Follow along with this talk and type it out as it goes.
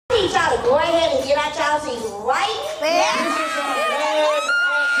need y'all to go ahead and get out y'all seats right there. This is our last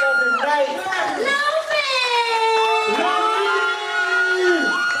act of the night.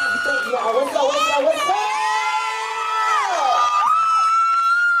 Thank y'all. What's up?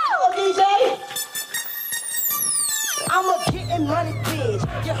 Hello, DJ. I'm a getting money bitch.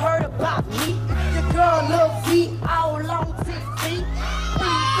 You heard about me? Your girl Lil V, all on TV.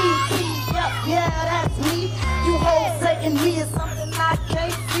 Yeah, that's me. You hoes saying me is something I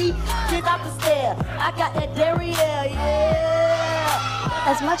can't see. Get out the stair. I got that derriere, yeah.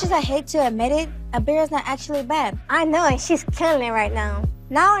 As much as I hate to admit it, Abira's not actually bad. I know it. She's killing it right now.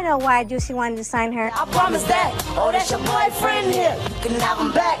 Now I know why Juicy wanted to sign her. I promise that. Oh, that's your boyfriend here. You can have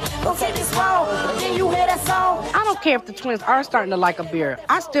him back. Don't take this wrong. Then you hear that song. I don't care if the twins are starting to like Abira.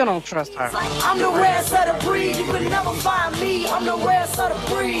 I still don't trust her. I'm the rarest of the breed. You can never find me. I'm the rarest of the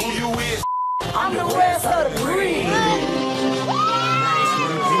breed. Who you is? I'm the rarest of the breed.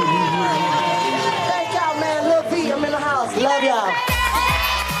 Thank y'all, man. Lil V, I'm in the house. Love y'all.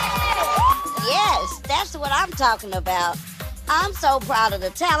 Yes, that's what I'm talking about. I'm so proud of the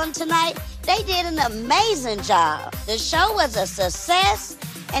talent tonight. They did an amazing job. The show was a success,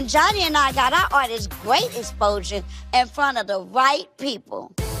 and Johnny and I got our artists great exposure in front of the right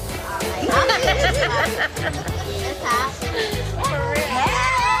people. Hey!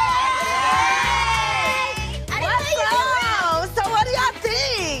 What's up? So what do y'all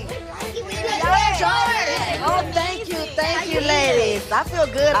think? Y'all enjoyed it? Oh, thank you, ladies. I feel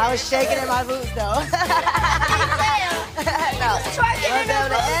good. I was shaking in my boots, though. No.